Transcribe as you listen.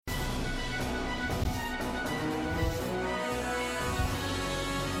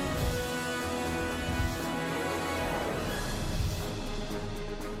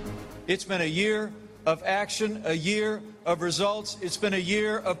It's been a year of action, a year of results. It's been a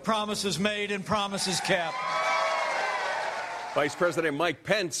year of promises made and promises kept. Vice President Mike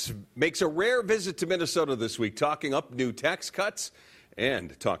Pence makes a rare visit to Minnesota this week, talking up new tax cuts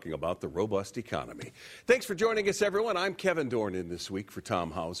and talking about the robust economy. Thanks for joining us, everyone. I'm Kevin Dornan this week for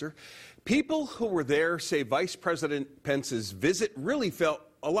Tom Hauser. People who were there say Vice President Pence's visit really felt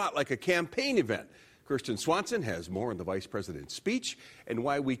a lot like a campaign event. Kirsten Swanson has more on the Vice President's speech and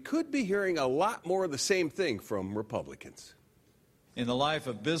why we could be hearing a lot more of the same thing from Republicans. In the life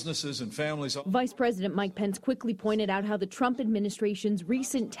of businesses and families. Vice President Mike Pence quickly pointed out how the Trump administration's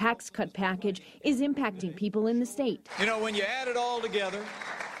recent tax cut package is impacting people in the state. You know, when you add it all together,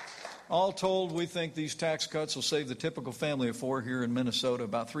 all told, we think these tax cuts will save the typical family of four here in Minnesota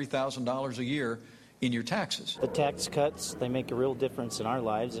about $3,000 a year in your taxes. The tax cuts, they make a real difference in our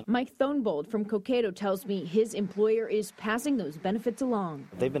lives. Mike Thornbold from Cokato tells me his employer is passing those benefits along.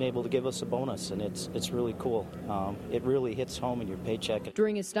 They've been able to give us a bonus, and it's really cool. It really hits home in your paycheck.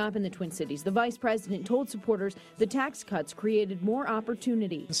 During a stop in the Twin Cities, the vice president told supporters the tax cuts created more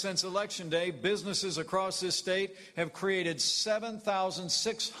opportunity. Since Election Day, businesses across this state have created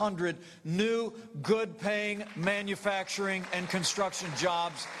 7,600 new, good-paying manufacturing and construction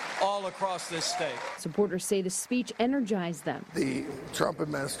jobs all across this state. Supporters say the speech energized them. The Trump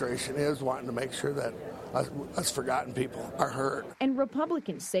administration is wanting to make sure that us forgotten people are heard. And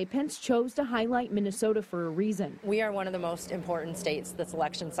Republicans say Pence chose to highlight Minnesota for a reason. We are one of the most important states this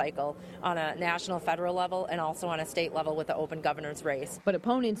election cycle on a national, federal level and also on a state level with the open governor's race. But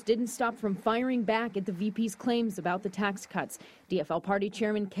opponents didn't stop from firing back at the VP's claims about the tax cuts. DFL party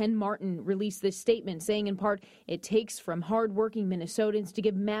chairman Ken Martin released this statement saying in part it takes from hardworking Minnesotans to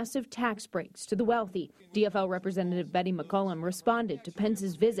give massive tax breaks to the wealthy. DFL Representative Betty McCollum responded to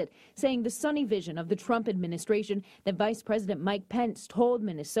Pence's visit, saying the sunny vision of the Trump administration that Vice President Mike Pence told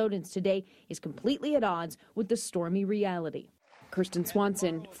Minnesotans today is completely at odds with the stormy reality. Kirsten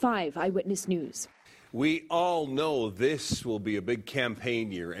Swanson, 5 Eyewitness News. We all know this will be a big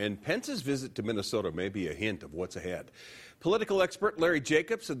campaign year, and Pence's visit to Minnesota may be a hint of what's ahead. Political expert Larry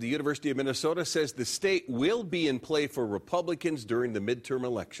Jacobs of the University of Minnesota says the state will be in play for Republicans during the midterm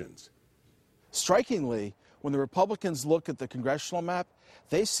elections. Strikingly, when the Republicans look at the congressional map,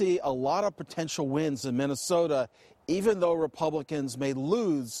 they see a lot of potential wins in Minnesota, even though Republicans may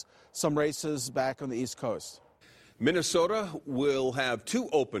lose some races back on the East Coast. Minnesota will have 2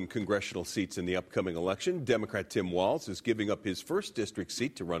 open congressional seats in the upcoming election. Democrat Tim Walz is giving up his 1st district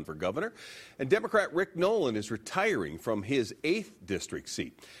seat to run for governor, and Democrat Rick Nolan is retiring from his 8th district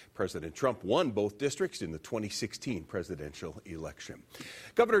seat. President Trump won both districts in the 2016 presidential election.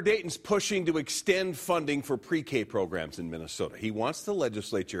 Governor Dayton's pushing to extend funding for pre-K programs in Minnesota. He wants the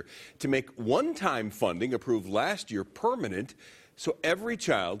legislature to make one-time funding approved last year permanent so every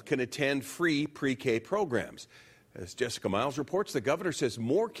child can attend free pre-K programs. As Jessica Miles reports, the governor says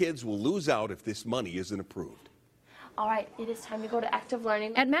more kids will lose out if this money isn't approved. All right, it is time to go to active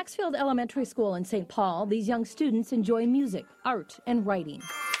learning. At Maxfield Elementary School in St. Paul, these young students enjoy music, art, and writing.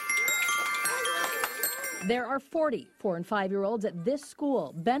 There are 40 4- and 5-year-olds at this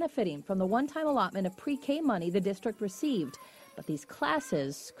school benefiting from the one-time allotment of pre-K money the district received. But these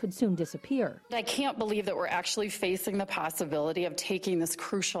classes could soon disappear. I can't believe that we're actually facing the possibility of taking this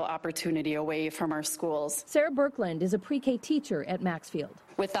crucial opportunity away from our schools. Sarah Birkland is a pre-K teacher at Maxfield.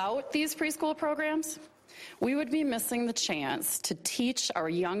 Without these preschool programs, we would be missing the chance to teach our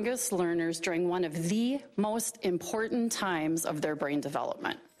youngest learners during one of the most important times of their brain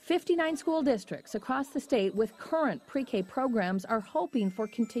development. 59 school districts across the state with current pre-K programs are hoping for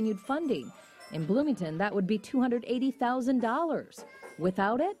continued funding. In Bloomington, that would be $280,000.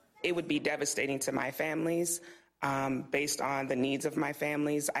 Without it? It would be devastating to my families based on the needs of my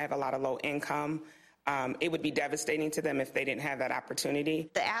families. I have a lot of low income. It would be devastating to them if they didn't have that opportunity.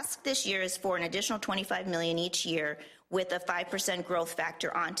 The ask this year is for an additional $25 million each year with a 5% growth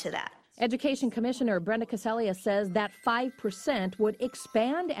factor onto that. Education Commissioner Brenda Casellia says that 5% would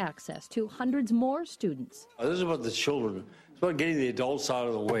expand access to hundreds more students. This is about the children. It's about getting the adults out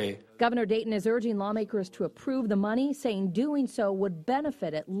of the way. Governor Dayton is urging lawmakers to approve the money, saying doing so would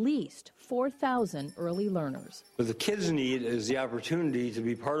benefit at least 4,000 early learners. What the kids need is the opportunity to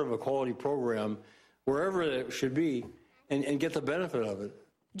be part of a quality program wherever it should be and get the benefit of it.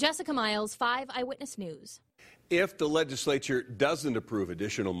 Jessica Miles, 5 Eyewitness News. If the legislature doesn't approve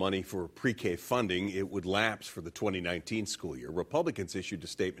additional money for pre-K funding, it would lapse for the 2019 school year. Republicans issued a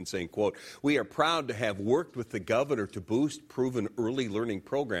statement saying, quote, "We are proud to have worked with the governor to boost proven early learning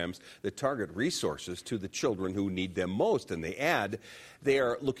programs that target resources to the children who need them most." And they add they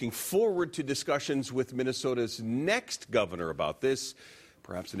are looking forward to discussions with Minnesota's next governor about this.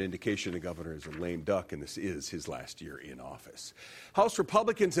 Perhaps an indication the governor is a lame duck and this is his last year in office. House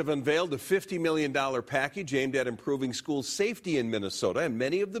Republicans have unveiled a $50 million package aimed at improving school safety in Minnesota, and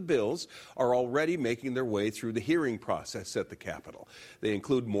many of the bills are already making their way through the hearing process at the Capitol. They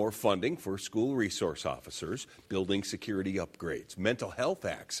include more funding for school resource officers, building security upgrades, mental health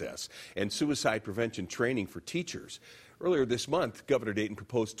access, and suicide prevention training for teachers. Earlier this month, Governor Dayton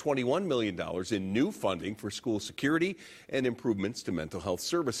proposed $21 million in new funding for school security and improvements to mental health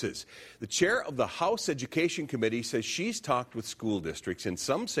services. The chair of the House Education Committee says she's talked with school districts, and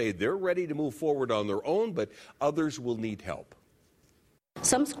some say they're ready to move forward on their own, but others will need help.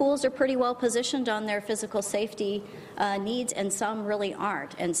 Some schools are pretty well positioned on their physical safety needs, and some really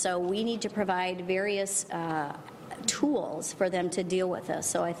aren't. And so we need to provide various tools for them to deal with this.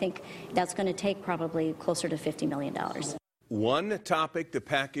 So I think that's going to take probably closer to $50 million. One topic the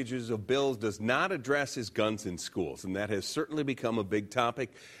packages of bills does not address is guns in schools, and that has certainly become a big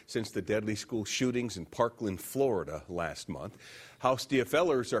topic since the deadly school shootings in Parkland, Florida last month. House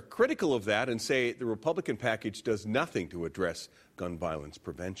DFLers are critical of that and say the Republican package does nothing to address gun violence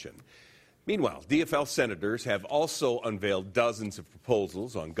prevention. Meanwhile, DFL senators have also unveiled dozens of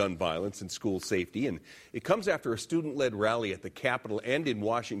proposals on gun violence and school safety, and it comes after a student-led rally at the Capitol and in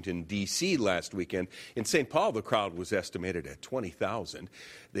Washington, D.C. last weekend. In St. Paul, the crowd was estimated at 20,000.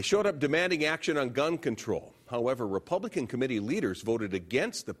 They showed up demanding action on gun control. However, Republican committee leaders voted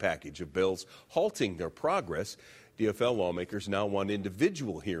against the package of bills, halting their progress. DFL lawmakers now want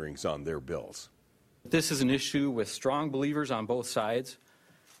individual hearings on their bills. This is an issue with strong believers on both sides.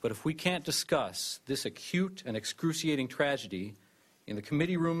 But if we can't discuss this acute and excruciating tragedy in the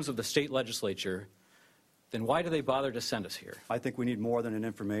committee rooms of the state legislature, then why do they bother to send us here? I think we need more than an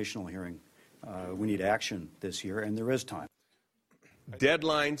informational hearing. We need action this year, and there is time.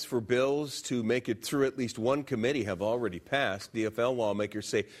 Deadlines for bills to make it through at least one committee have already passed. DFL lawmakers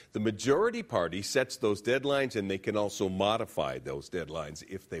say the majority party sets those deadlines, and they can also modify those deadlines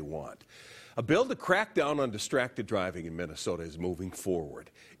if they want. A bill to crack down on distracted driving in Minnesota is moving forward.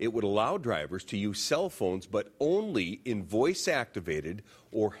 It would allow drivers to use cell phones, but only in voice-activated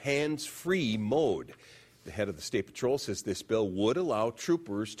or hands-free mode. The head of the State Patrol says this bill would allow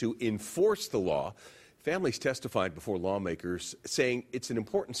troopers to enforce the law. Families testified before lawmakers saying it's an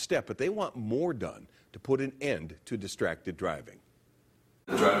important step, but they want more done to put an end to distracted driving.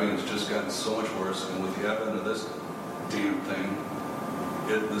 The driving has just gotten so much worse, and with the advent of this damn thing,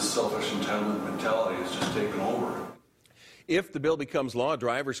 this selfish entitlement mentality is just taken over. If the bill becomes law,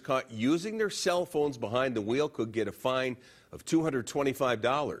 drivers caught using their cell phones behind the wheel could get a fine of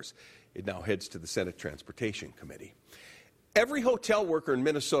 $225. It now heads to the Senate Transportation Committee. Every hotel worker in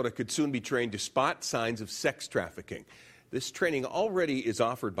Minnesota could soon be trained to spot signs of sex trafficking. This training already is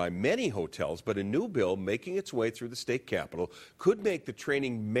offered by many hotels, but a new bill making its way through the state capitol could make the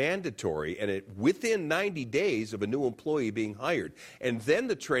training mandatory and within 90 days of a new employee being hired. And then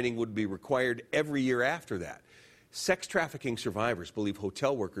the training would be required every year after that. Sex trafficking survivors believe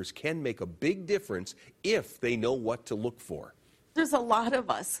hotel workers can make a big difference if they know what to look for. There's a lot of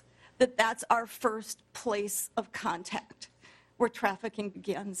us that's our first place of contact where trafficking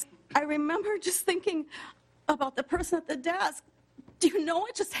begins. I remember just thinking about the person at the desk. Do you know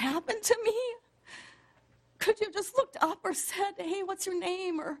what just happened to me? Could you have just looked up or said, hey, what's your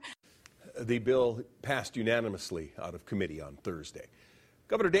name? Or the bill passed unanimously out of committee on Thursday.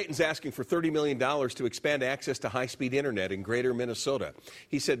 Governor Dayton's asking for $30 million to expand access to high-speed internet in greater Minnesota.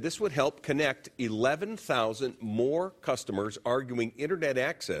 He said this would help connect 11,000 more customers, arguing internet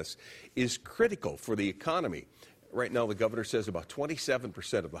access is critical for the economy. Right now, the governor says about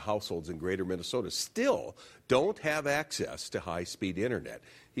 27% of the households in greater Minnesota still don't have access to high-speed internet.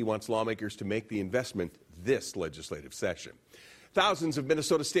 He wants lawmakers to make the investment this legislative session. Thousands of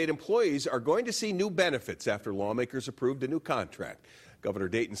Minnesota state employees are going to see new benefits after lawmakers approved a new contract. Governor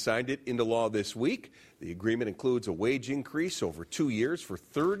Dayton signed it into law this week. The agreement includes a wage increase over 2 years for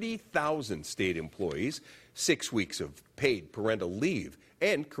 30,000 state employees, 6 weeks of paid parental leave,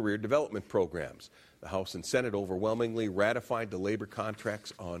 and career development programs. The House and Senate overwhelmingly ratified the labor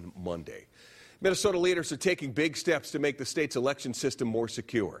contracts on Monday. Minnesota leaders are taking big steps to make the state's election system more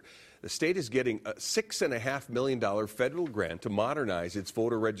secure. The state is getting a $6.5 million federal grant to modernize its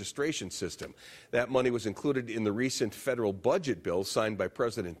voter registration system. That money was included in the recent federal budget bill signed by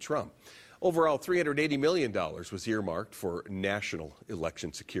President Trump. Overall, $380 million was earmarked for national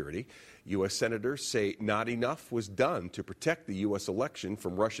election security. U.S. senators say not enough was done to protect the U.S. election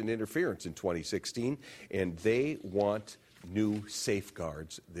from Russian interference in 2016, and they want new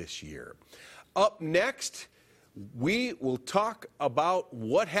safeguards this year. Up next, We will talk about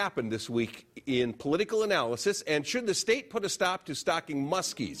what happened this week in political analysis, and should the state put a stop to stocking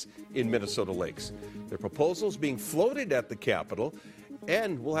muskies in Minnesota lakes. Their proposals being floated at the Capitol,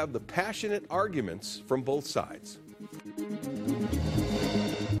 and we'll have the passionate arguments from both sides.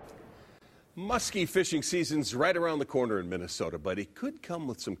 Muskie fishing season's right around the corner in Minnesota, but it could come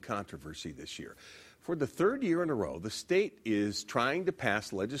with some controversy this year. For the third year in a row, the state is trying to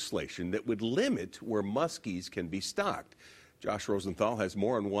pass legislation that would limit where muskies can be stocked. Josh Rosenthal has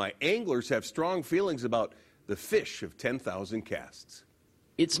more on why anglers have strong feelings about the fish of 10,000 casts.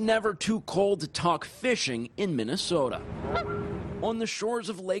 It's never too cold to talk fishing in Minnesota. On the shores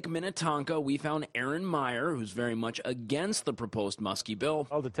of Lake Minnetonka, we found Aaron Meyer, who's very much against the proposed muskie bill.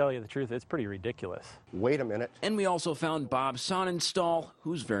 Oh, to tell you the truth, it's pretty ridiculous. Wait a minute. And we also found Bob Sonnenstall,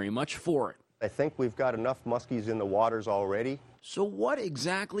 who's very much for it. I think we've got enough muskies in the waters already. So what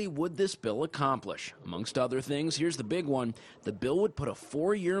exactly would this bill accomplish? Amongst other things, here's the big one. The bill would put a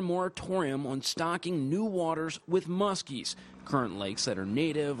 4-year moratorium on stocking new waters with muskies. Current lakes that are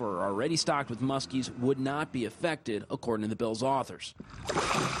native or already stocked with muskies would not be affected, according to the bill's authors.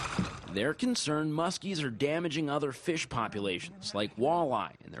 They're concerned muskies are damaging other fish populations, like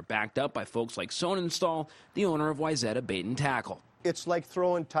walleye, and they're backed up by folks like Sonnenstall, the owner of Wayzata Bait and Tackle. It's like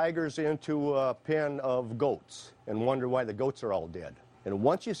throwing tigers into a pen of goats and wonder why the goats are all dead. And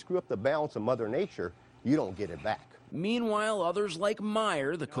once you screw up the balance of Mother Nature, you don't get it back. Meanwhile, others like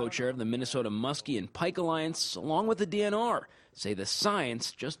Meyer, the co-chair of the Minnesota Muskie and Pike Alliance, along with the DNR, say the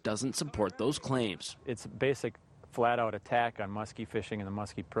science just doesn't support those claims. It's a basic, flat-out attack on muskie fishing and the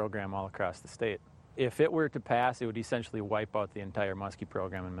muskie program all across the state. If it were to pass, it would essentially wipe out the entire muskie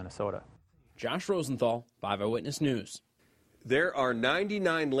program in Minnesota. Josh Rosenthal, 5 Eyewitness News. There are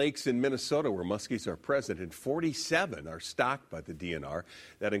 99 lakes in Minnesota where muskies are present, and 47 are stocked by the DNR.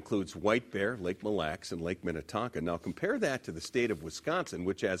 That includes White Bear, Lake Mille Lacs, and Lake Minnetonka. Now compare that to the state of Wisconsin,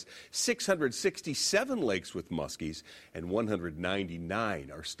 which has 667 lakes with muskies, and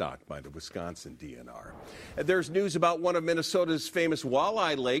 199 are stocked by the Wisconsin DNR. There's news about one of Minnesota's famous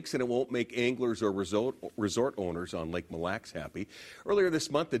walleye lakes, and it won't make anglers or resort owners on Lake Mille Lacs happy. Earlier this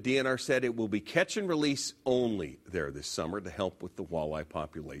month, the DNR said it will be catch and release only there this summer to help with the walleye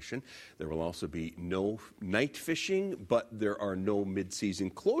population. There will also be no night fishing, but there are no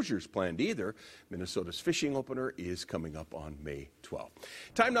mid-season closures planned either. Minnesota's fishing opener is coming up on May 12th.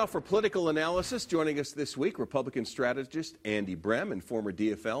 Time now for political analysis. Joining us this week, Republican strategist Andy Brem and former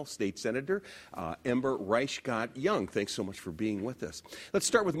DFL State Senator Ember Reichgott-Young. Thanks so much for being with us. Let's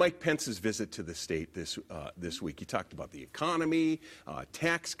start with Mike Pence's visit to the state this week. He talked about the economy,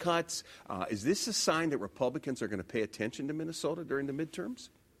 tax cuts. Is this a sign that Republicans are going to pay attention to Minnesota during the midterms?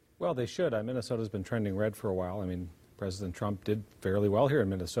 Well, they should. Minnesota's been trending red for a while. President Trump did fairly well here in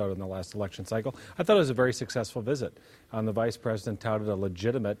Minnesota in the last election cycle. I thought it was a very successful visit. The vice president touted a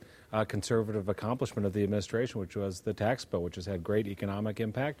legitimate conservative accomplishment of the administration, which was the tax bill, which has had great economic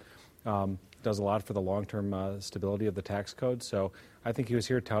impact. Does a lot for the long-term stability of the tax code. So I think he was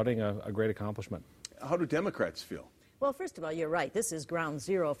here touting a great accomplishment. How do Democrats feel? Well, first of all, you're right. This is ground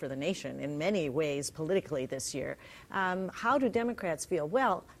zero for the nation in many ways politically this year. How do Democrats feel?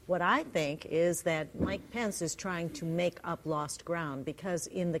 Well, what I think is that Mike Pence is trying to make up lost ground because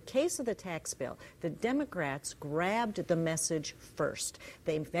in the case of the tax bill, the Democrats grabbed the message first.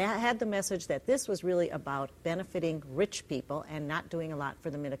 They had the message that this was really about benefiting rich people and not doing a lot for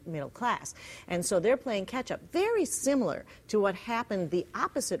the middle class. And so they're playing catch-up, very similar to what happened the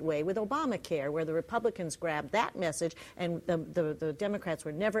opposite way with Obamacare, where the Republicans grabbed that message and the Democrats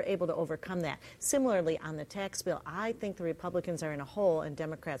were never able to overcome that. Similarly, on the tax bill, I think the Republicans are in a hole and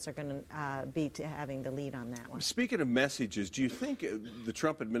Democrats are going to be having the lead on that one. Speaking of messages, do you think the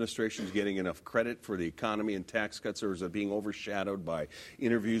Trump administration is getting enough credit for the economy and tax cuts, or is it being overshadowed by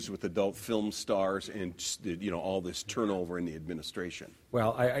interviews with adult film stars and all this turnover in the administration?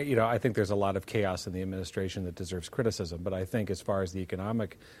 Well, I think there's a lot of chaos in the administration that deserves criticism, but I think as far as the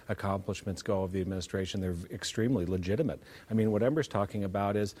economic accomplishments go of the administration, they're extremely legitimate. What Ember's talking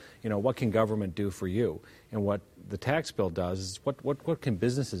about is, what can government do for you? And what the tax bill does is what can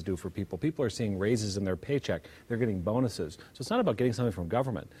businesses do for people? People are seeing raises in their paycheck. They're getting bonuses. So it's not about getting something from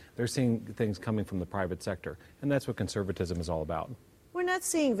government. They're seeing things coming from the private sector. And that's what conservatism is all about. We're not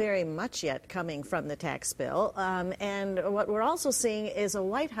seeing very much yet coming from the tax bill. And what we're also seeing is a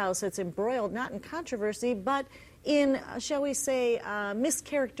White House that's embroiled not in controversy, but in, shall we say,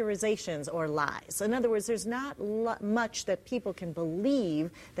 mischaracterizations or lies. In other words, there's not much that people can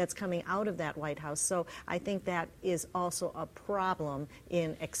believe that's coming out of that White House. So I think that is also a problem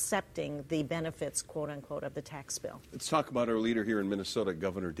in accepting the benefits, quote unquote, of the tax bill. Let's talk about our leader here in Minnesota,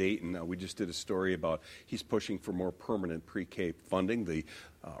 Governor Dayton. We just did a story about he's pushing for more permanent pre-K funding. The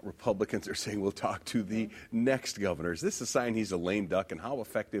Republicans are saying we'll talk to the next governor. Is this a sign he's a lame duck, and how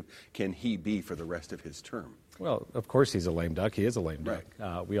effective can he be for the rest of his term? Well, of course he's a lame duck. He is a lame duck.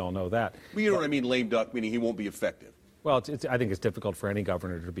 Right. We all know that. Well, you know what I mean, lame duck, meaning he won't be effective. Well, I think it's difficult for any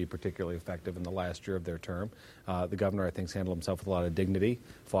governor to be particularly effective in the last year of their term. The governor, I think, has handled himself with a lot of dignity,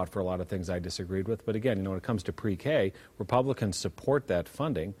 fought for a lot of things I disagreed with. But again, when it comes to pre-K, Republicans support that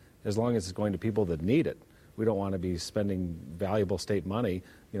funding as long as it's going to people that need it. We don't want to be spending valuable state money,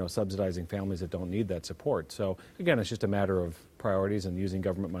 subsidizing families that don't need that support. So, again, it's just a matter of priorities and using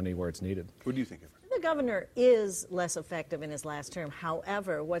government money where it's needed. What do you think of it? The governor is less effective in his last term.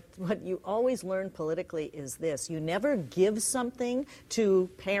 However, what you always learn politically is this. You never give something to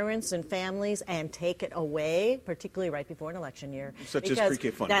parents and families and take it away, particularly right before an election year. Such as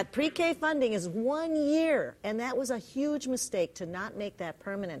pre-K funding. That pre-K funding is 1 year, and that was a huge mistake to not make that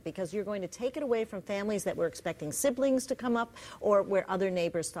permanent, because you're going to take it away from families that were expecting siblings to come up or where other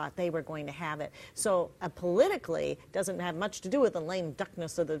neighbors thought they were going to have it. So politically, doesn't have much to do with the lame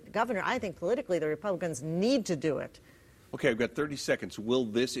duckness of the governor. I think politically the Republicans need to do it. Okay, I've got 30 seconds. Will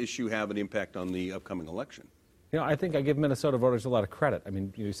this issue have an impact on the upcoming election? I think I give Minnesota voters a lot of credit. I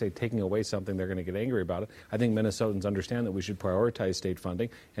mean, you say taking away something, they're going to get angry about it. I think Minnesotans understand that we should prioritize state funding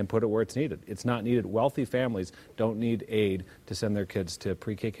and put it where it's needed. It's not needed. Wealthy families don't need aid to send their kids to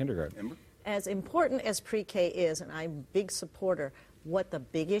pre-K kindergarten. Amber? As important as pre-K is, and I'm a big supporter, what the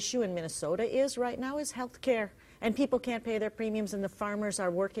big issue in Minnesota is right now is health care. And people can't pay their premiums, and the farmers are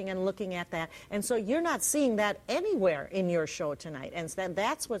working and looking at that. And so you're not seeing that anywhere in your show tonight. And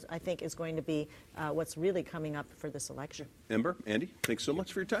that's what I think is going to be what's really coming up for this election. Ember, Andy, thanks so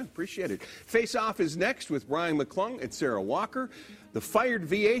much for your time. Appreciate it. Face Off is next with Brian McClung and Sarah Walker. The fired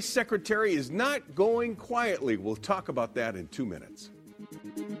VA secretary is not going quietly. We'll talk about that in 2 minutes.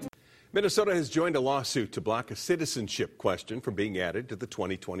 Minnesota has joined a lawsuit to block a citizenship question from being added to the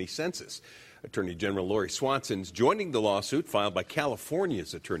 2020 census. Attorney General Lori Swanson's joining the lawsuit filed by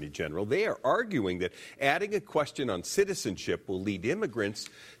California's Attorney General. They are arguing that adding a question on citizenship will lead immigrants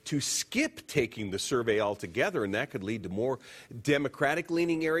to skip taking the survey altogether, and that could lead to more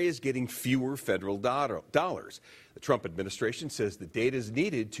Democratic-leaning areas getting fewer federal dollars. The Trump administration says the data is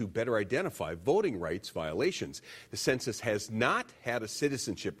needed to better identify voting rights violations. The census has not had a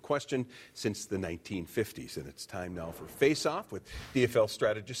citizenship question since the 1950s, and it's time now for Face Off with DFL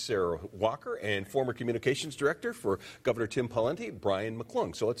strategist Sarah Walker and former communications director for Governor Tim Pawlenty, Brian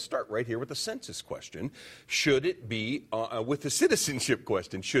McClung. So let's start right here with the census question. Should it be, with the citizenship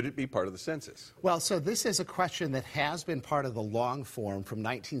question, should it be part of the census? Well, so this is a question that has been part of the long form from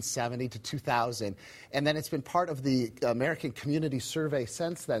 1970 to 2000, and then it's been part of the American Community Survey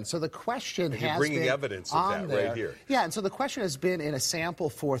since then. So the question has been bringing evidence of that there. Right here. Yeah, and so the question has been in a sample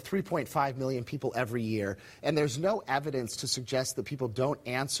for 3.5 million people every year, and there's no evidence to suggest that people don't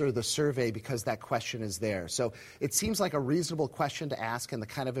answer the survey because that question is there. So it seems like a reasonable question to ask and the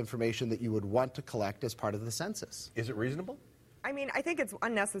kind of information that you would want to collect as part of the census. Is it reasonable? I mean, I think it's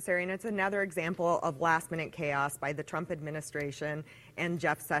unnecessary, and it's another example of last-minute chaos by the Trump administration and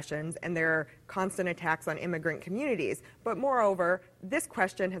Jeff Sessions and their constant attacks on immigrant communities. But moreover, this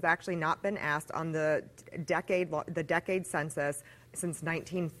question has actually not been asked on the decade census since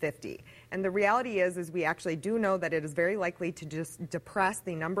 1950. And the reality is we actually do know that it is very likely to just depress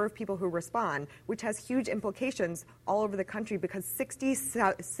the number of people who respond, which has huge implications all over the country because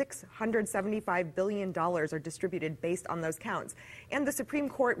 $675 billion are distributed based on those counts. And the Supreme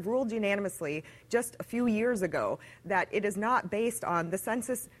Court ruled unanimously just a few years ago that it is not based on the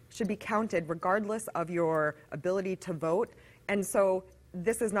census should be counted regardless of your ability to vote. And so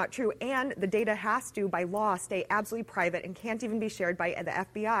this is not true, and the data has to, by law, stay absolutely private and can't even be shared by the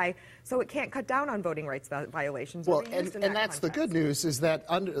FBI, so it can't cut down on voting rights violations. Well, and that's the good news is that,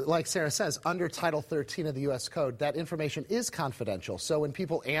 like Sarah says, under Title 13 of the U.S. Code, that information is confidential. So when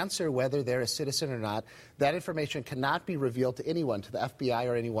people answer whether they're a citizen or not, that information cannot be revealed to anyone, to the FBI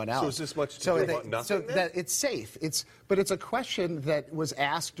or anyone else. So is this much to do about nothing? So that it's safe. But it's a question that was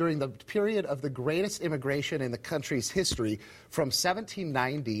asked during the period of the greatest immigration in the country's history from 17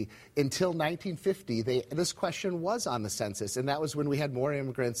 1990 until 1950, this question was on the census, and that was when we had more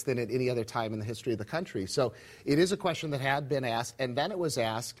immigrants than at any other time in the history of the country. So it is a question that had been asked, and then it was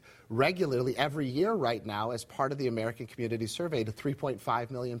asked regularly every year right now as part of the American Community Survey to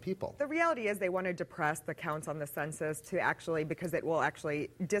 3.5 million people. The reality is they want to depress the counts on the census to actually, because it will actually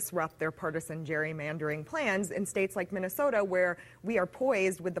disrupt their partisan gerrymandering plans in states like Minnesota, where we are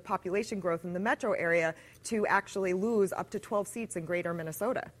poised with the population growth in the metro area to actually lose up to 12 seats in greater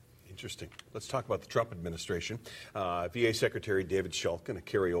Minnesota. Interesting. Let's talk about the Trump administration. VA Secretary David Shulkin, a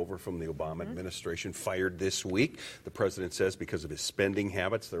carryover from the Obama administration, fired this week. The president says because of his spending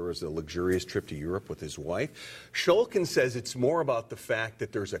habits, there was a luxurious trip to Europe with his wife. Shulkin says it's more about the fact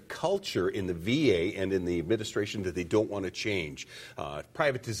that there's a culture in the VA and in the administration that they don't want to change.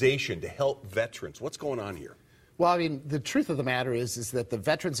 Privatization to help veterans. What's going on here? Well, I mean, the truth of the matter is that the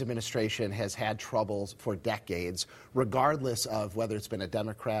Veterans Administration has had troubles for decades, regardless of whether it's been a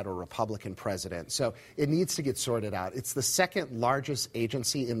Democrat or Republican president. So it needs to get sorted out. It's the second largest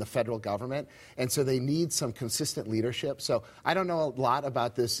agency in the federal government, and so they need some consistent leadership. So I don't know a lot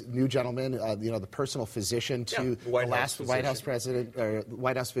about this new gentleman, the personal physician to the last White House president, or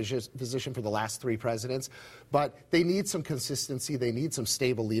White House physician for the last three presidents. But they need some consistency, they need some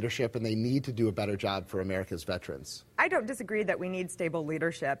stable leadership, and they need to do a better job for America's veterans. I don't disagree that we need stable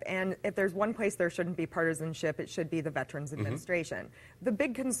leadership, and if there's one place there shouldn't be partisanship, it should be the Veterans Administration. The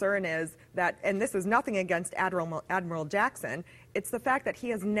big concern is that, and this is nothing against Admiral Jackson, it's the fact that he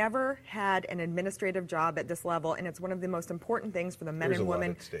has never had an administrative job at this level, and it's one of the most important things for the men and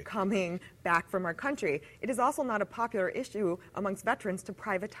women coming back from our country. It is also not a popular issue amongst veterans to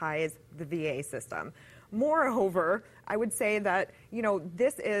privatize the VA system. Moreover, I would say that,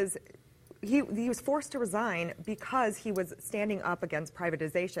 this is... He was forced to resign because he was standing up against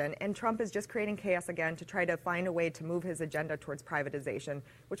privatization, and Trump is just creating chaos again to try to find a way to move his agenda towards privatization,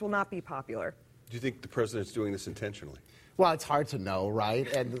 which will not be popular. Do you think the president's doing this intentionally? Well, it's hard to know, right?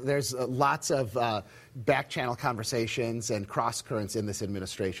 And there's lots of back-channel conversations and cross-currents in this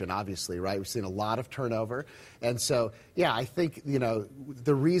administration, obviously, right? We've seen a lot of turnover. And so, yeah, I think,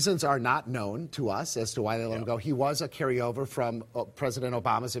 the reasons are not known to us as to why they let him go. He was a carryover from President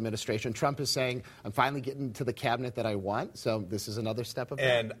Obama's administration. Trump is saying, I'm finally getting to the cabinet that I want, so this is another step of that.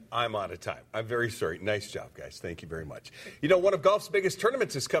 And I'm out of time. I'm very sorry. Nice job, guys. Thank you very much. One of golf's biggest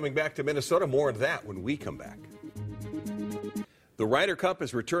tournaments is coming back to Minnesota. More of that when we come back. The Ryder Cup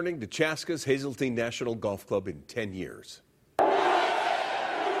is returning to Chaska's Hazeltine National Golf Club in 10 years.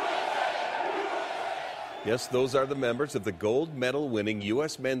 Yes, those are the members of the gold medal-winning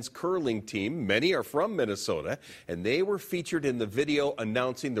U.S. men's curling team. Many are from Minnesota, and they were featured in the video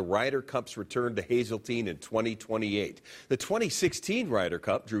announcing the Ryder Cup's return to Hazeltine in 2028. The 2016 Ryder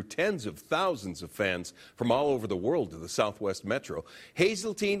Cup drew tens of thousands of fans from all over the world to the Southwest Metro.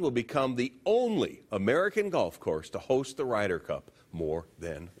 Hazeltine will become the only American golf course to host the Ryder Cup more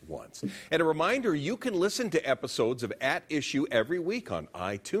than once. And a reminder, you can listen to episodes of At Issue every week on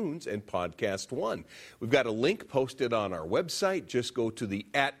iTunes and Podcast One. We've got a link posted on our website. Just go to the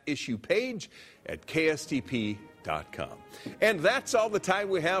At Issue page at kstp.com. And that's all the time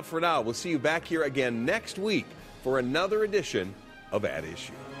we have for now. We'll see you back here again next week for another edition of At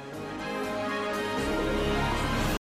Issue.